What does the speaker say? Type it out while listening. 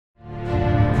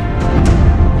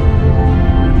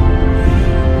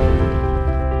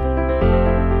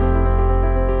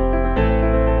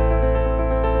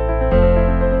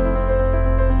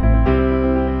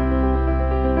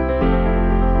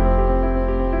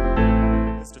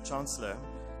Mr. Chancellor,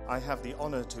 I have the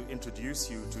honor to introduce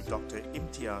you to Dr.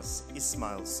 Imtiaz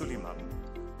Sooliman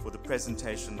for the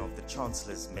presentation of the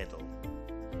Chancellor's Medal.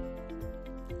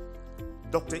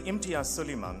 Dr. Imtiaz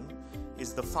Sooliman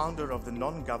is the founder of the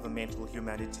non-governmental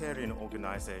humanitarian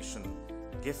organization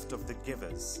Gift of the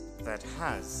Givers that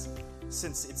has,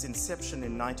 since its inception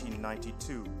in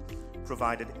 1992,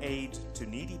 provided aid to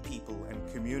needy people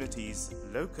and communities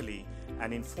locally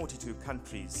and in 42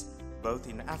 countries, both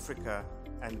in Africa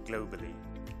and globally.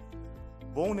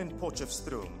 Born in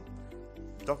Potchefstroom,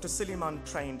 Dr. Sooliman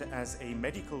trained as a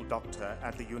medical doctor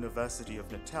at the University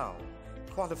of Natal,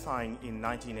 qualifying in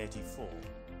 1984.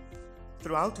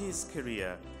 Throughout his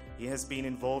career, he has been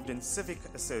involved in civic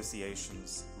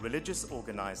associations, religious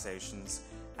organizations,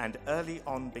 and early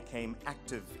on became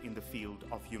active in the field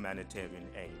of humanitarian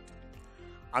aid.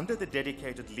 Under the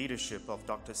dedicated leadership of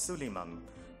Dr. Sooliman,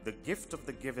 the Gift of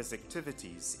the Givers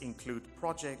activities include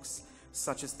projects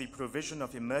such as the provision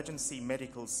of emergency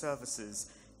medical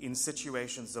services in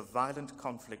situations of violent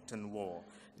conflict and war,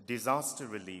 disaster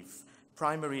relief,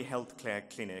 primary health care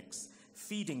clinics,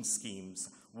 feeding schemes,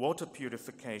 water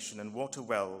purification and water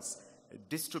wells,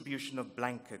 distribution of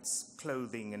blankets,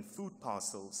 clothing and food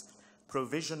parcels,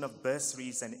 provision of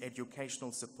bursaries and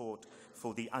educational support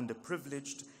for the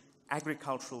underprivileged,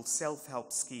 agricultural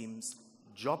self-help schemes,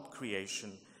 job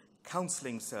creation,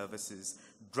 counseling services,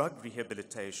 drug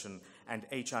rehabilitation, and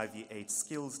HIV/AIDS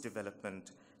skills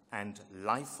development, and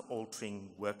life-altering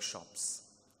workshops.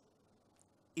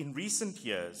 In recent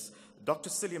years, Dr.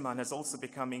 Sooliman has also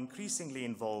become increasingly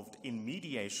involved in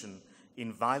mediation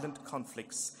in violent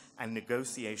conflicts and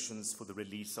negotiations for the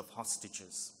release of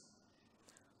hostages.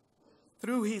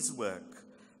 Through his work,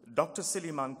 Dr.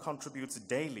 Sooliman contributes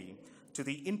daily to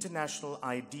the international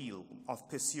ideal of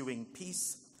pursuing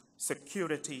peace,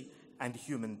 security, and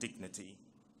human dignity.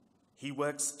 He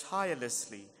works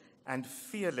tirelessly and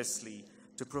fearlessly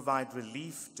to provide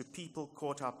relief to people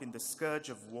caught up in the scourge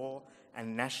of war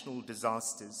and national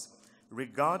disasters,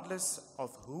 regardless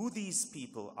of who these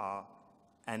people are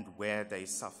and where they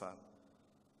suffer.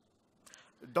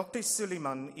 Dr.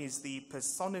 Sooliman is the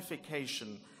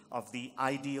personification of the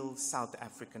ideal South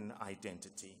African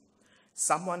identity,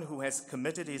 someone who has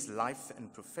committed his life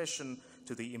and profession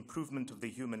to the improvement of the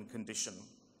human condition.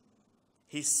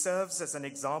 He serves as an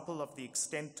example of the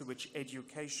extent to which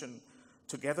education,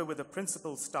 together with a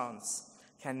principled stance,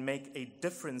 can make a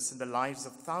difference in the lives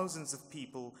of thousands of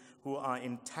people who are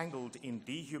entangled in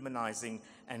dehumanizing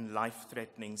and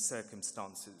life-threatening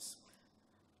circumstances.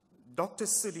 Dr.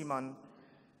 Sooliman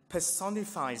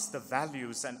personifies the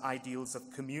values and ideals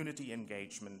of community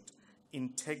engagement,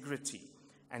 integrity,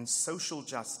 and social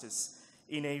justice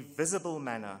in a visible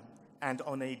manner and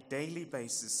on a daily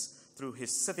basis through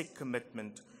his civic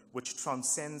commitment, which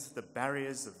transcends the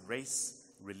barriers of race,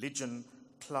 religion,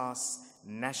 class,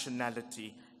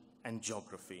 nationality, and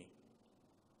geography.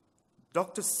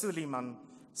 Dr. Sooliman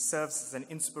serves as an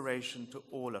inspiration to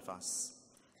all of us,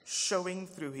 showing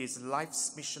through his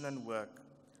life's mission and work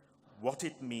what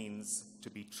it means to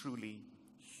be truly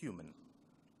human.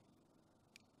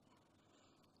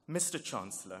 Mr.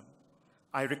 Chancellor,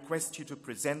 I request you to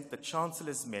present the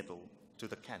Chancellor's Medal to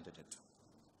the candidate.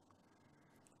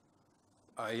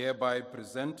 I hereby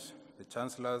present the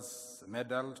Chancellor's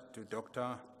Medal to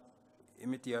Dr.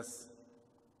 Imtiaz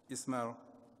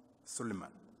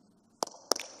Sooliman.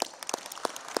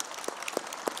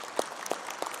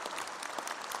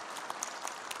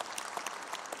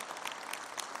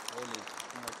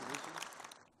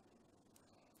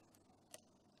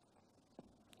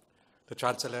 The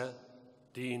Chancellor,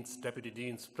 Deans, Deputy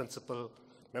Deans, Principal,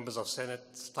 Members of Senate,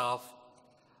 staff,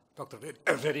 Dr.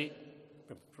 Reddy,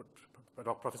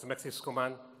 Professor Maxi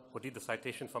Skuman, who did the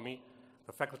citation for me,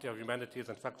 the Faculty of Humanities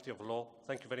and Faculty of Law,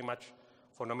 thank you very much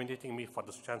for nominating me for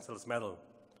this Chancellor's Medal.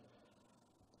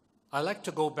 I'd like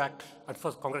to go back and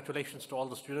first congratulations to all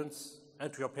the students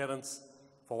and to your parents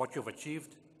for what you've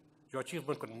achieved. Your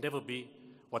achievement could never be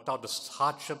without the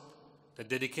hardship, the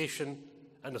dedication,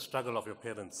 and the struggle of your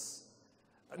parents.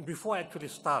 And before I actually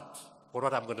start with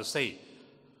what I'm going to say,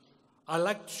 I'd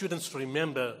like students to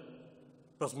remember,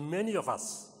 because many of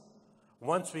us,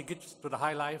 once we get to the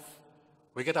high life,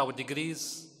 we get our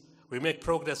degrees, we make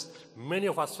progress, many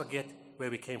of us forget where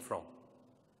we came from.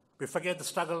 We forget the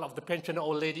struggle of the pensioner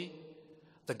old lady,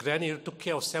 the granny who took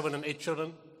care of 7 and 8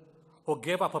 children, who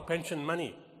gave up her pension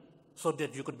money so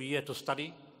that you could be here to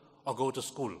study or go to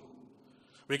school.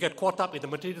 We get caught up in the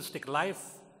materialistic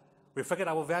life, we forget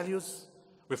our values,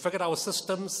 we forget our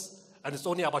systems, and it's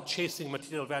only about chasing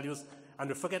material values, and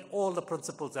we forget all the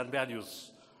principles and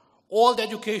values. All the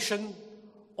education,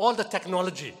 all the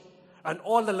technology, And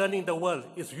all the learning in the world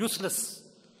is useless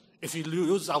if we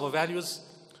lose our values,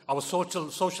 our social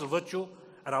virtue,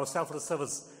 and our selfless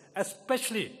service,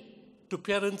 especially to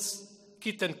parents,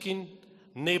 kith and kin,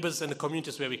 neighbors, and the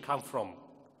communities where we come from.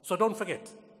 So don't forget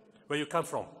where you come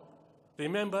from.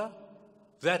 Remember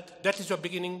that that is your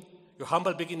beginning, your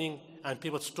humble beginning, and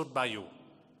people stood by you.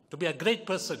 To be a great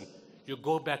person, you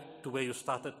go back to where you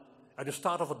started, and you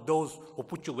start off with those who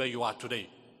put you where you are today.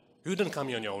 You didn't come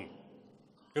here on your own.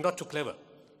 You're not too clever.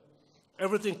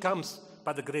 Everything comes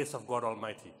by the grace of God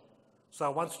Almighty. So I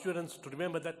want students to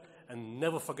remember that and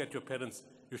never forget your parents.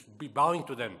 You should be bowing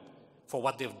to them for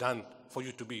what they've done for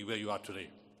you to be where you are today.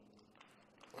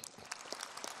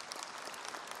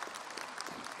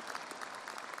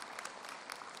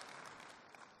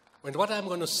 And what I'm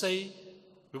going to say,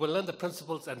 we will learn the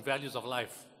principles and values of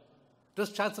life.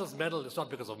 This Chancellor's Medal is not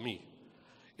because of me.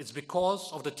 It's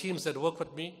because of the teams that work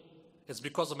with me. It's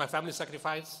because of my family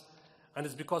sacrifice. And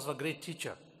it's because of a great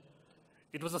teacher.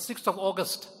 It was the 6th of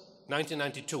August,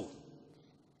 1992.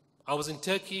 I was in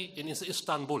Turkey, in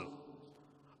Istanbul.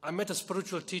 I met a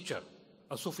spiritual teacher,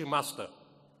 a Sufi master,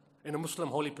 in a Muslim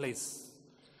holy place.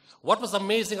 What was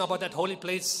amazing about that holy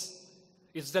place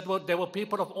is that there were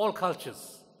people of all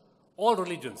cultures, all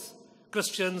religions,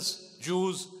 Christians,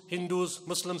 Jews, Hindus,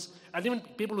 Muslims, and even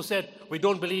people who said, we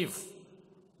don't believe,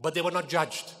 but they were not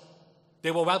judged.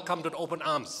 They were welcomed with open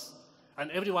arms,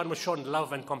 and everyone was shown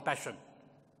love and compassion.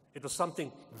 It was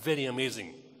something very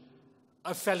amazing.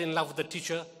 I fell in love with the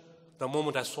teacher the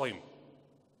moment I saw him.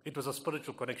 It was a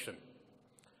spiritual connection.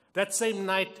 That same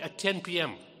night at 10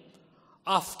 p.m.,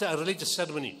 after a religious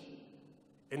ceremony,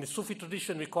 in the Sufi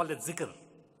tradition we call it zikr.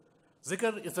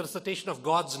 Zikr is the recitation of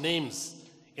God's names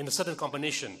in a certain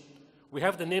combination. We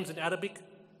have the names in Arabic,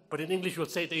 but in English we'll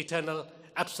say the eternal,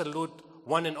 absolute,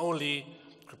 one and only,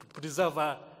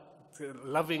 preserver,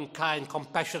 loving, kind,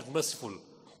 compassionate, merciful.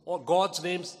 All God's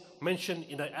names mentioned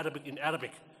in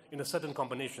Arabic in a certain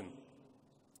combination.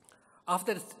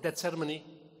 After that ceremony,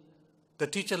 the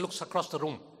teacher looks across the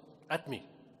room at me.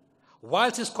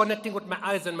 Whilst he's connecting with my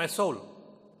eyes and my soul,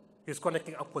 he's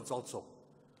connecting upwards also.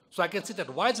 So I can see that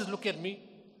whilst he's looking at me,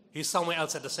 he's somewhere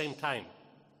else at the same time.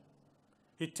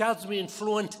 He tells me in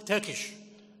fluent Turkish,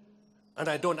 and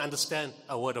I don't understand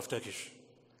a word of Turkish.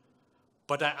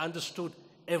 But I understood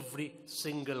every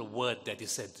single word that he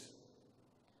said.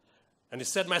 And he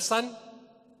said, my son,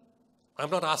 I'm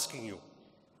not asking you.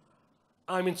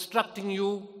 I'm instructing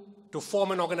you to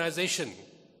form an organization.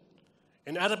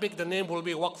 In Arabic, the name will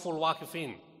be Waqful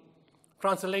Waqifin.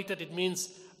 Translated, it means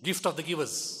gift of the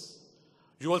givers.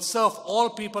 You will serve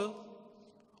all people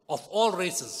of all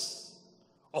races,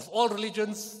 of all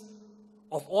religions,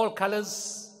 of all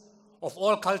colors, of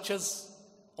all cultures,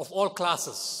 of all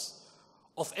classes,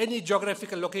 of any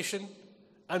geographical location,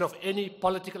 and of any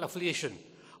political affiliation.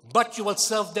 But you will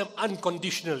serve them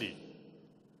unconditionally.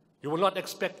 You will not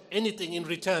expect anything in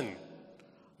return,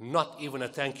 not even a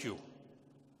thank you.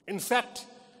 In fact,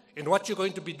 in what you're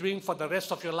going to be doing for the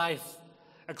rest of your life,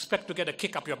 expect to get a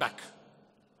kick up your back.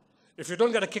 If you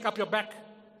don't get a kick up your back,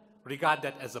 regard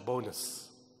that as a bonus.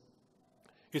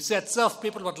 He said, serve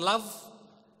people with love,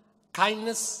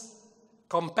 kindness,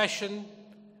 compassion,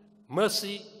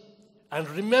 mercy, and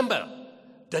remember,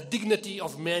 the dignity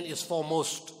of man is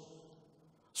foremost.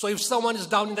 So if someone is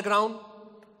down in the ground,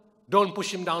 don't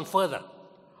push him down further.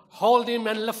 Hold him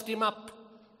and lift him up.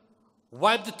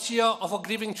 Wipe the tear of a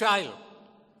grieving child.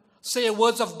 Say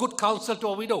words of good counsel to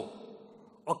a widow,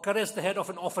 or caress the head of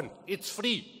an orphan. It's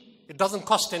free. It doesn't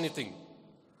cost anything.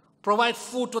 Provide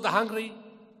food to the hungry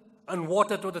and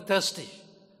water to the thirsty.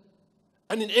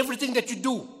 And in everything that you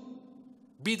do,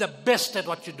 be the best at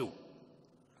what you do.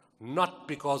 Not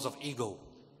because of ego,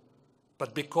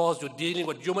 but because you're dealing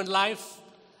with human life,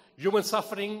 human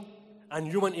suffering, and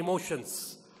human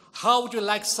emotions. How would you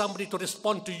like somebody to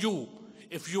respond to you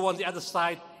if you were on the other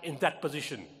side in that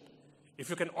position? If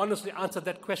you can honestly answer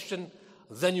that question,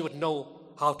 then you would know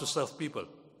how to serve people.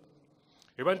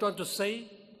 He went on to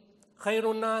say,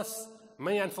 Khairun nas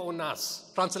man yanfa'un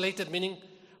nas. Translated meaning,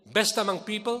 best among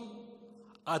people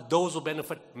are those who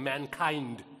benefit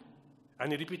mankind.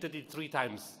 And he repeated it 3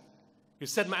 times. He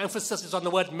said, my emphasis is on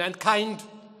the word mankind,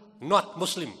 not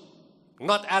Muslim,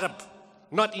 not Arab,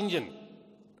 not Indian.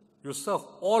 You serve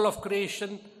all of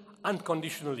creation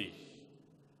unconditionally.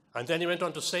 And then he went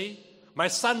on to say, my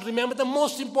son, remember the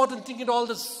most important thing in all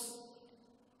this.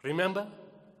 Remember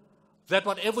that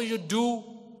whatever you do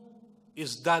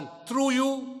is done through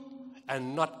you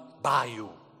and not by you.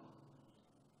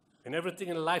 And everything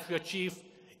in life you achieve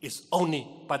is only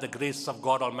by the grace of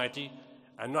God Almighty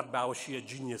and not by our sheer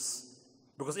genius.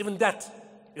 Because even that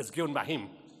is given by Him.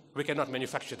 We cannot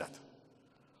manufacture that.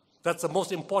 That's the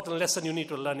most important lesson you need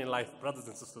to learn in life, brothers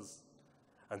and sisters.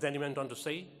 And then he went on to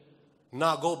say,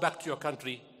 now go back to your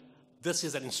country. This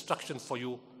is an instruction for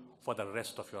you for the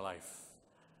rest of your life.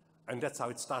 And that's how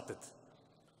it started.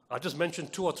 I'll just mention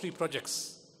 2 or 3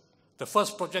 projects. The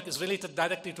first project is related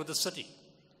directly to the city.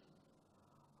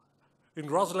 In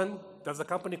Roseland, there's a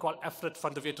company called Afrit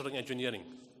van der Wetering Engineering.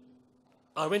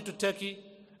 I went to Turkey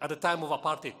at the time of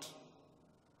apartheid.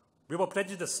 We were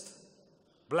prejudiced.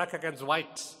 Black against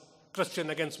white, Christian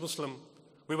against Muslim.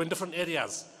 We were in different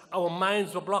areas. Our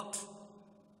minds were blocked.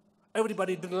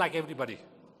 Everybody didn't like everybody.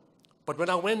 But when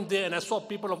I went there and I saw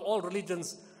people of all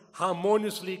religions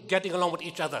harmoniously getting along with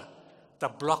each other, the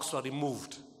blocks were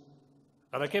removed.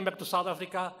 And I came back to South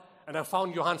Africa and I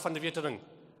found Johan van der Wetering,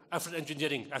 Afrit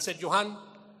Engineering. I said, Johan,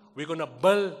 we're going to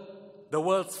build the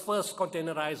world's first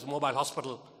containerized mobile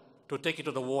hospital to take it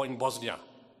to the war in Bosnia.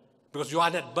 Because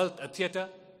Johan had built a theater,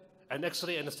 an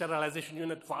X-ray and a sterilization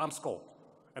unit for Arms Corps.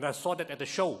 And I saw that at a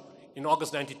show in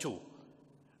August 92.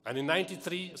 And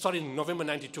in November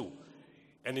 92.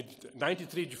 And in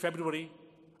 93, February,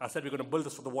 I said, we're going to build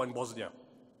this for the war in Bosnia.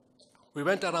 We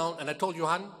went around and I told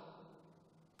Johan,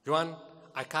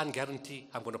 I can't guarantee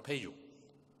I'm going to pay you.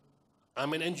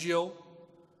 I'm an NGO.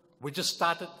 We just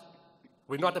started.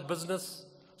 We're not a business.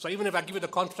 So even if I give you the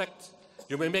contract,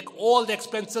 you may make all the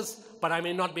expenses, but I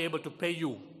may not be able to pay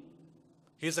you.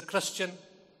 He's a Christian,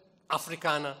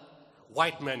 Afrikaner,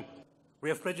 white man. We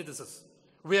have prejudices.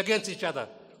 We're against each other.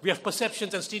 We have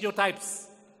perceptions and stereotypes.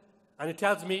 And he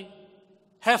tells me,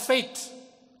 have faith.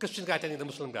 Christian guy telling the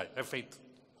Muslim guy, have faith.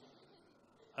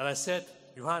 And I said,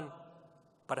 Johan,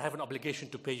 but I have an obligation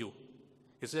to pay you.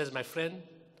 He says, my friend,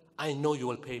 I know you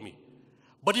will pay me.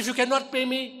 But if you cannot pay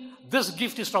me, this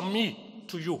gift is from me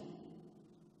to you.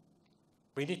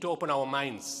 We need to open our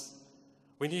minds.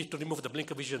 We need to remove the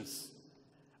blinker visions.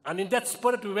 And in that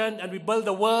spirit we went and we built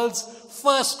the world's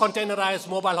first containerized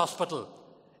mobile hospital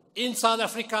in South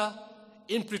Africa,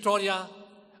 in Pretoria.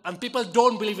 And people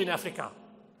don't believe in Africa.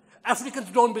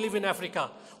 Africans don't believe in Africa.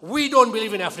 We don't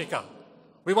believe in Africa.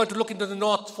 We want to look into the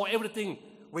north for everything.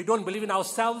 We don't believe in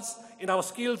ourselves, in our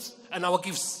skills and our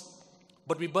gifts.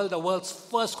 But we built the world's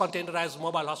first containerized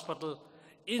mobile hospital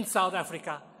in South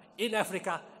Africa, in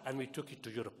Africa, and we took it to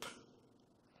Europe.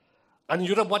 And in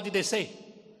Europe, what did they say?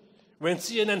 When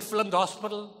CNN filmed the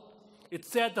hospital, it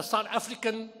said the South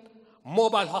African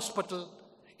mobile hospital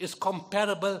is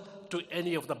comparable to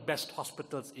any of the best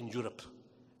hospitals in Europe.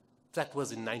 That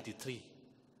was in 93.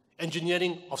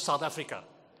 Engineering of South Africa,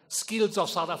 skills of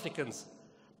South Africans,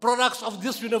 products of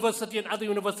this university and other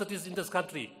universities in this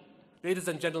country. Ladies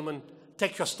and gentlemen,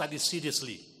 take your studies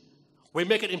seriously. We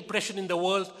make an impression in the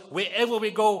world wherever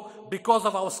we go because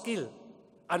of our skill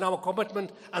and our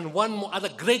commitment and one more other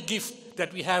great gift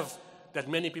that we have that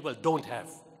many people don't have.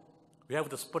 We have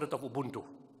the spirit of Ubuntu.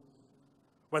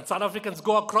 When South Africans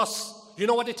go across, you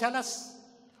know what they tell us?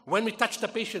 When we touch the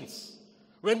patients,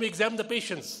 when we examine the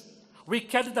patients, we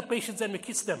carry the patients and we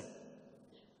kiss them.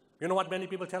 You know what many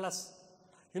people tell us?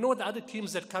 You know what the other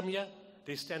teams that come here?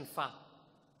 They stand far.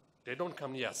 They don't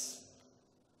come near us.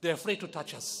 They're afraid to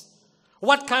touch us.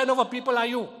 What kind of a people are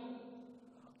you?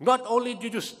 Not only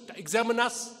did you examine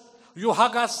us, you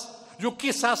hug us, you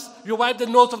kiss us, you wipe the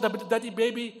nose of the dirty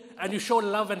baby, and you show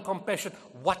love and compassion.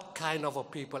 What kind of a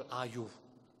people are you?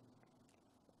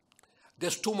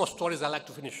 There's 2 more stories I'd like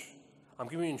to finish. I'm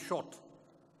giving you in short.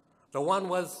 The one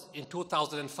was in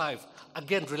 2005,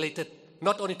 again related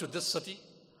not only to this city,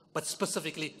 but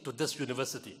specifically to this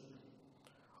university.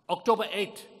 October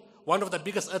 8, one of the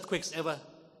biggest earthquakes ever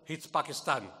hits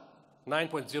Pakistan,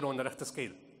 9.0 on the Richter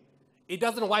scale. It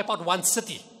doesn't wipe out one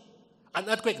city. An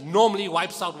earthquake normally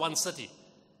wipes out one city.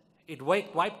 It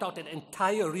wiped out an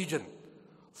entire region,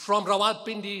 from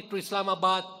Rawalpindi to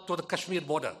Islamabad to the Kashmir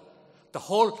border. The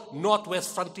whole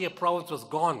northwest frontier province was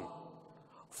gone.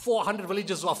 400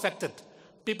 villages were affected.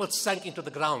 People sank into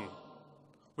the ground.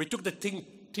 We took the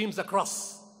teams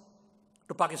across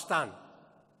to Pakistan.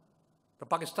 The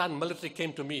Pakistan military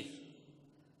came to me.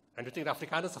 And you think the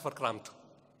Afrikaners are verkrampt.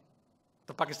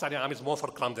 The Pakistani army is more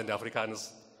verkrampt than the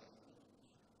Afrikaners.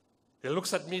 He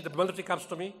looks at me, the military comes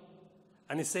to me,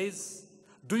 and he says,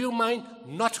 do you mind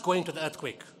not going to the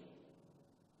earthquake?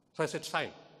 So I said,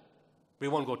 fine. We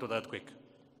won't go to the earthquake.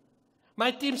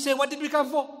 My team said, what did we come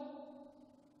for?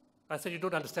 I said, you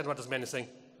don't understand what this man is saying.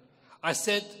 I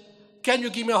said, can you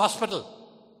give me a hospital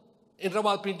in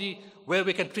Rawalpindi where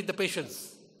we can treat the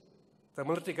patients? The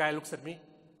military guy looks at me.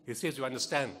 He says, you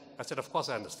understand? I said, of course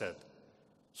I understand.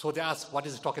 So they asked, what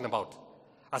is he talking about?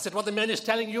 I said, what the man is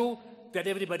telling you, that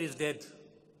everybody is dead.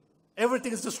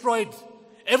 Everything is destroyed.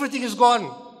 Everything is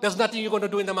gone. There's nothing you're going to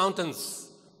do in the mountains.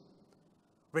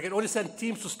 We can only send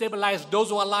teams to stabilize those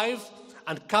who are alive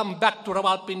and come back to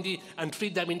Rawalpindi and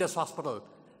treat them in this hospital.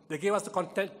 They gave us the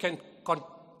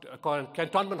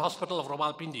cantonment hospital of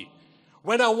Rawalpindi.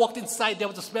 When I walked inside, there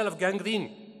was the smell of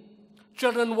gangrene.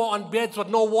 Children were on beds with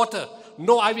no water,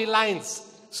 no IV lines,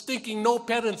 stinking, no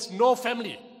parents, no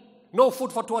family, no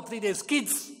food for 2 or 3 days.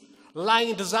 Kids lying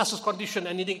in disastrous condition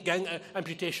and needing gang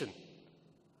amputation.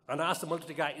 And I asked the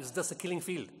military guy, is this a killing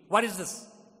field? What is this?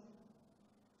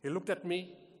 He looked at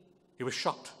me. He was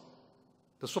shocked.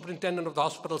 The superintendent of the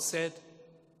hospital said,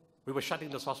 we were shutting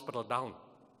this hospital down.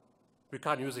 We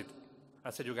can't use it.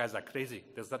 I said, you guys are crazy.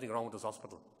 There's nothing wrong with this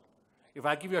hospital. If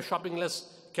I give you a shopping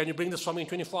list, can you bring this for me in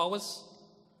 24 hours?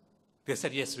 They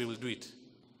said, yes, we will do it.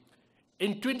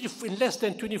 In less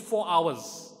than 24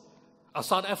 hours, a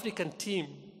South African team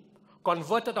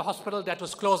converted a hospital that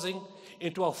was closing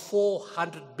into a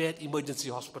 400-bed emergency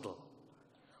hospital,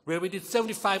 where we did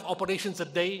 75 operations a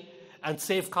day and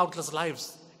saved countless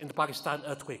lives in the Pakistan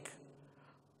earthquake.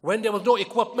 When there was no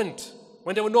equipment,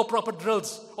 when there were no proper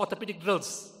drills, orthopedic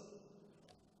drills,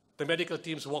 the medical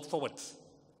teams walked forward.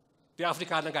 The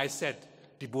Afrikaner guy said,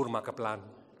 "Die boer maak 'n plan."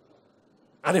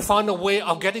 And they found a way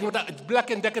of getting with a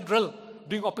Black and Decker drill,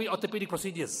 doing orthopedic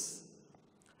procedures.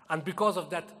 And because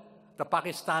of that, the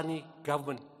Pakistani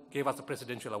government gave us the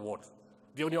Presidential Award,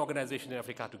 the only organization in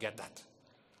Africa to get that.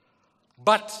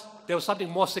 But there was something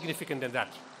more significant than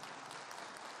that.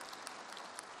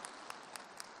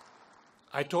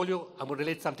 I told you I'm going to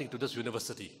relate something to this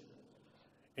university.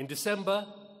 In December,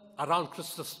 around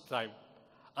Christmas time,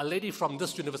 a lady from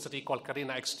this university called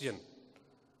Karina Extian,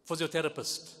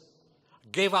 physiotherapist,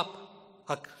 gave up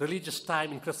her religious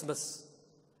time in Christmas.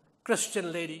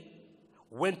 Christian lady,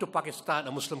 went to Pakistan,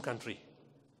 a Muslim country.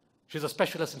 She's a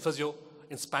specialist in physio,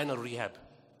 in spinal rehab.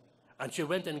 And she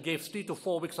went and gave 3 to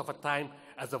 4 weeks of her time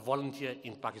as a volunteer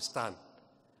in Pakistan.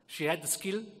 She had the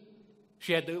skill,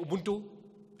 she had the Ubuntu,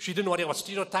 she didn't worry about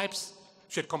stereotypes,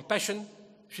 she had compassion,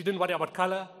 she didn't worry about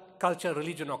color, culture,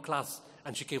 religion, or class,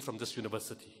 and she came from this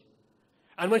university.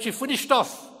 And when she finished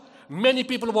off, many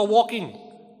people were walking.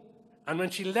 And when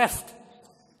she left,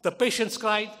 the patients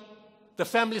cried, the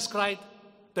families cried,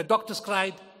 the doctors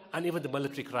cried, and even the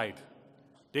military cried.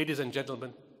 Ladies and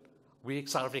gentlemen, we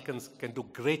South Africans can do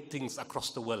great things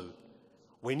across the world.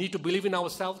 We need to believe in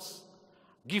ourselves,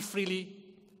 give freely,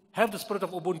 have the spirit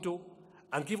of Ubuntu,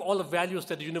 and give all the values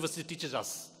that the university teaches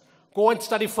us. Go and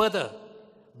study further.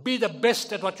 Be the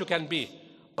best at what you can be,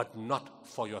 but not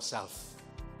for yourself.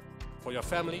 For your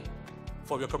family,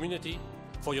 for your community,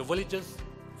 for your villages,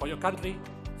 for your country,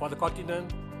 for the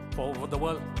continent, for the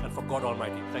world, and for God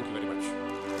Almighty. Thank you very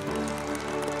much.